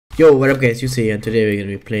Yo, what up guys, you see here. Today we're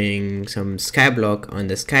gonna be playing some Skyblock on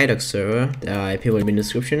the Skydock server. The IP will be in the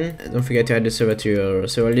description. Don't forget to add the server to your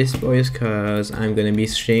server list, boys, cause I'm gonna be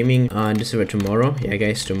streaming on the server tomorrow. Yeah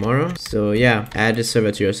guys, tomorrow. So yeah, add the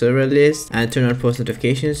server to your server list and turn on post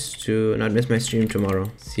notifications to not miss my stream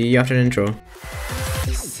tomorrow. See you after the intro.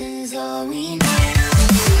 This is all we need.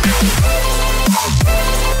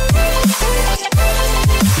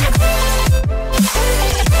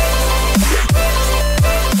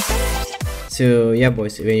 So yeah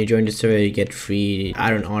boys, when you join the server you get free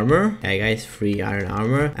iron armor. Yeah guys, free iron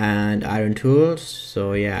armor and iron tools.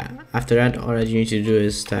 So yeah, after that all that you need to do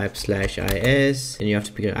is type /is and you have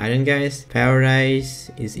to pick an island guys.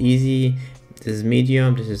 Paradise is easy, this is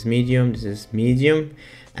medium, this is medium, this is medium,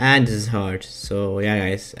 and this is hard. So yeah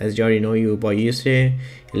guys, as you already know, you boy yesterday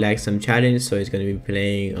he likes some challenge, so he's gonna be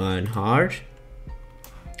playing on hard.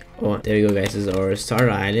 Oh, there we go guys, this is our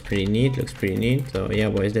starter island. Pretty neat, looks pretty neat. So yeah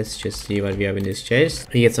boys, let's just see what we have in this chest.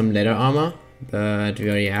 We get some leather armor, but we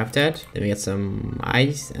already have that. Then we get some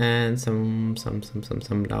ice and some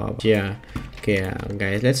lava. Yeah, okay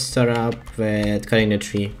guys, let's start up with cutting the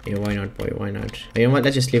tree. Yeah, why not boy, why not? You know what,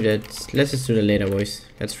 let's just leave that, let's just do that later boys.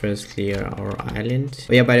 Let's first clear our island.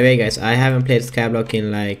 Oh yeah, by the way guys, I haven't played Skyblock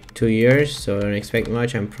in like 2 years, so don't expect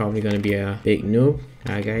much. I'm probably gonna be a big noob.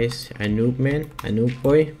 Guys, a noob man, a noob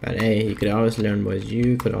boy, but hey, you could always learn boys,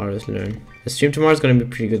 you could always learn. The stream tomorrow is gonna be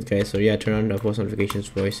pretty good guys, so yeah, turn on the post notifications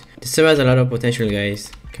boys. This server has a lot of potential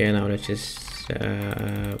guys. Okay, now let's just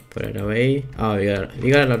put it away. Oh, we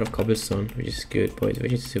got a lot of cobblestone, which is good boys,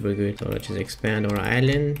 which is super good. So let's just expand our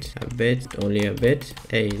island a bit, only a bit.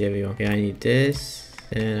 Hey, there we go. Okay, I need this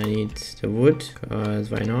and I need the wood, cause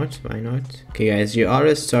why not, why not? Okay guys, you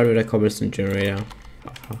always start with a cobblestone generator.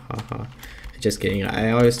 Just kidding,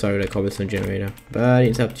 I always start with a cobblestone generator, but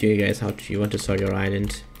it's up to you guys how you want to start your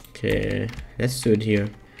island. Okay, let's do it here.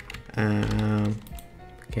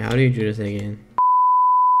 Okay, how do you do this again?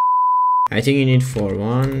 I think you need 4.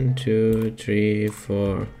 1, 2, 3,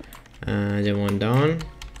 4, and then 1 down.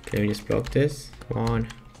 Okay, let me just block this. Come on,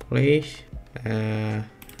 please.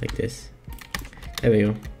 Like this. There we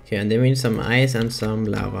go. Okay, and then we need some ice and some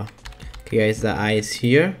lava. Okay guys, the ice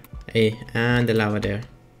here, hey, and the lava there.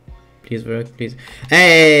 Please work, please.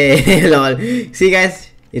 Hey, lol. See guys,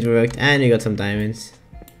 it worked, and we got some diamonds.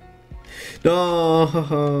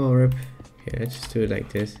 No, rip. Okay, let's just do it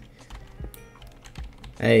like this.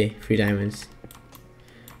 Hey, 3 diamonds.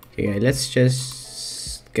 Okay, guys, let's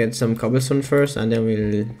just get some cobblestone first, and then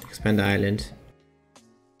we'll expand the island.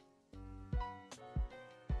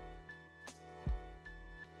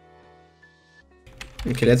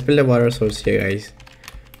 Okay, let's build a water source here, guys.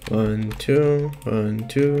 1, 2, 1,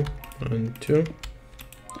 2. 1, 2,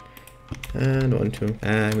 and 1, 2.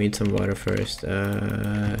 We need some water first.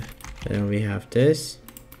 Then we have this.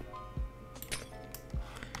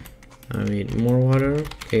 We need more water.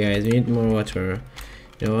 Okay guys, we need more water.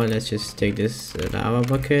 You know what, let's just take this lava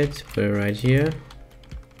bucket, put it right here,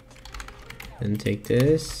 and take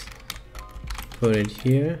this, put it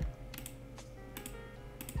here.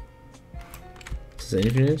 This is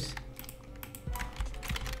infinite.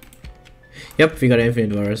 Yep, we got an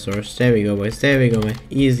infinite water source. There we go boys, there we go man,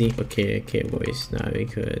 easy. Okay boys, now we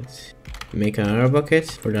could make another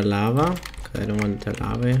bucket for the lava, because I don't want the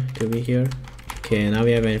lava to be here. Okay, now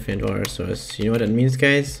we have an infinite water source. You know what that means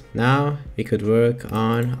guys? Now we could work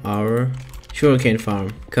on our sugarcane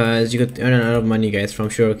farm, because you could earn a lot of money guys from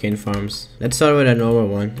sugarcane farms. Let's start with a normal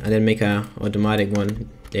one and then make a automatic one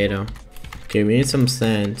later. Okay, we need some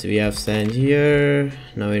sand. We have sand here.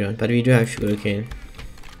 No we don't, but we do have sugarcane.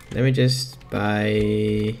 Let me just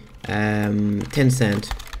buy 10 sand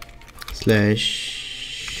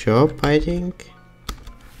 /shop, I think.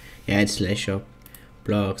 Yeah, it's /shop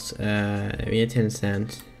blocks. We need 10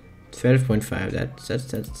 sand, 12.5.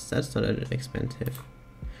 That's not that expensive.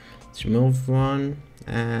 Let's remove one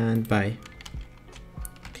and buy.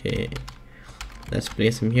 Okay, let's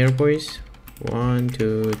place them here boys. 1,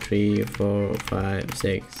 2, 3, 4, 5,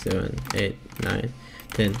 6, 7, 8, 9,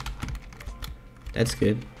 10. That's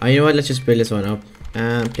good. You know what, let's just build this one up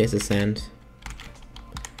and place the sand.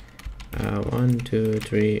 1, 2,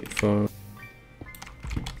 3, 4.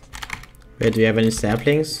 Wait, do we have any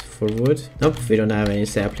saplings for wood? Nope, we don't have any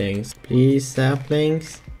saplings. Please,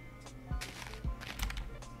 saplings.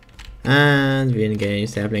 And we didn't get any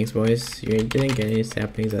saplings boys. You didn't get any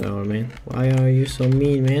saplings at all man. Why are you so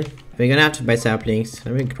mean man? We're gonna have to buy saplings.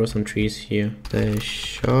 Let me grow some trees here. The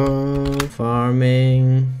shop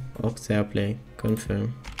farming oak sapling.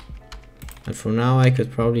 Confirm. And for now I could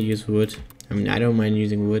probably use wood. I mean, I don't mind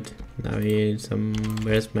using wood. Now we need some.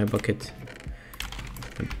 Where's my bucket?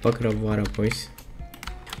 A bucket of water boys.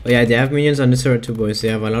 Oh yeah, they have minions on the server too, boys. They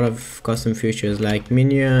have a lot of custom features like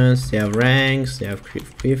minions, they have ranks, they have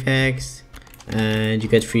prefects, and you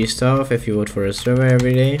get free stuff if you vote for a server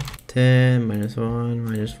every day. 10, -1,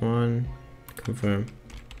 -1, confirm.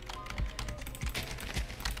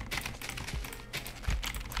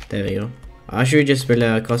 There we go. Or should we just build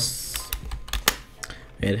a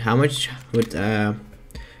wait, how much would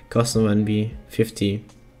custom one be? 50.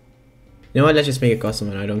 You know what, let's just make a custom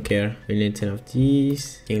one, I don't care. We need 10 of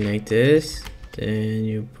these, thing like this. Then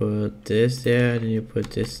you put this there, then you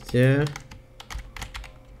put this there.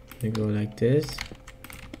 You go like this.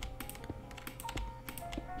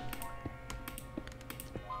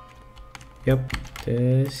 Yep,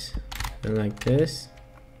 this, and like this.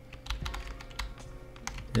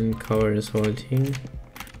 And cover this whole thing.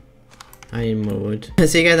 I need more wood.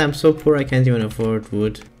 See guys, I'm so poor I can't even afford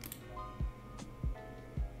wood.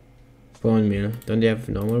 Bone meal. Don't they have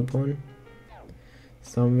normal bone?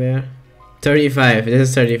 Somewhere. 35. This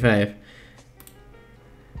is 35.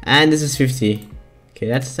 And this is 50. Okay,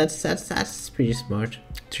 that's pretty smart.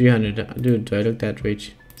 300. Dude, do I look that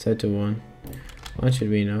rich? Set to 1. 1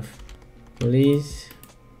 should be enough. Please.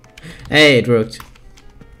 Hey, it worked.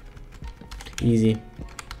 Easy.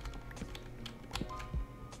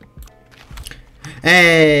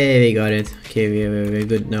 Hey, we got it. Okay, we're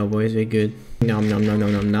good now, boys. We're good. Nom nom nom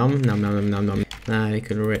nom nom nom nom nom nom nom. Now we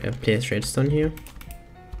could place redstone here.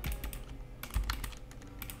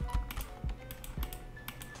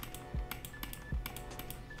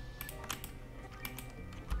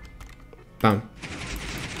 Bam.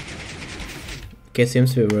 Okay,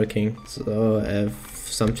 seems to be working. So if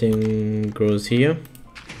something grows here.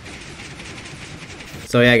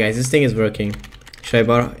 So yeah, guys, this thing is working. Should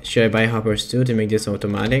I buy hoppers too to make this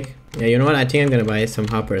automatic? Yeah, you know what? I think I'm gonna buy some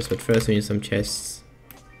hoppers, but first we need some chests.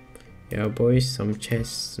 Yeah, boys, some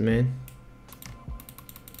chests, man.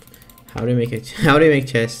 How do you make it? How do you make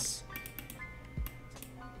chests?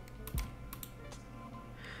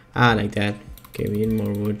 Ah, like that. Okay, we need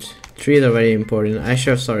more wood. Trees are very important. I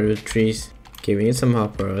should have started with trees. Okay, we need some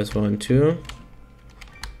hoppers. 1, 2,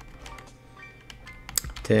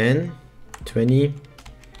 10, 20.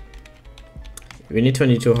 We need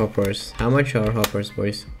 22 hoppers. How much are hoppers,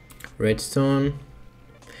 boys? Redstone,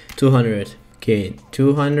 200. Okay,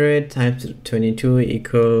 200 times 22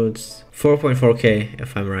 equals 4.4k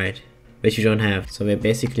if I'm right, which you don't have. So we're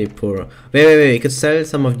basically poor. Wait. We could sell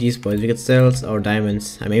some of these, boys. We could sell our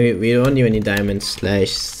diamonds. I mean, we don't even need diamonds.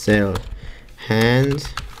 /sell hand.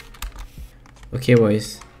 Okay,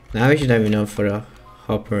 boys. Now we should have enough for the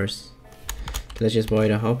hoppers. Let's just buy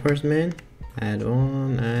the hoppers, man. Add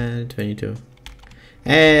 1, add 22.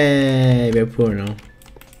 Hey, we're poor now.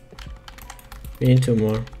 We need 2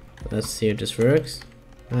 more. Let's see if this works.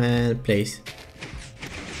 And place.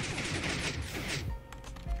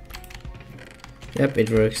 Yep, it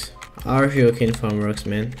works. Our sugarcane farm works,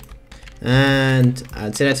 man. And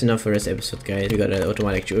I'd say that's enough for this episode, guys. We got an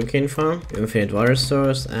automatic sugarcane farm, infinite water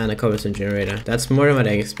source, and a cobblestone generator. That's more than what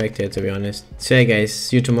I expected, to be honest. So yeah, guys,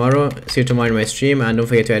 see you tomorrow. See you tomorrow in my stream, and don't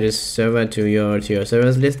forget to add this server to your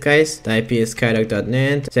servers list, guys. The IP is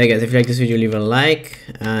skyblock.net. So yeah, guys, if you like this video, leave a like,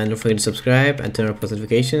 and don't forget to subscribe and turn on post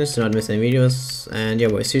notifications to not miss any videos. And yeah,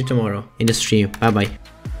 boys, see you tomorrow in the stream. Bye bye.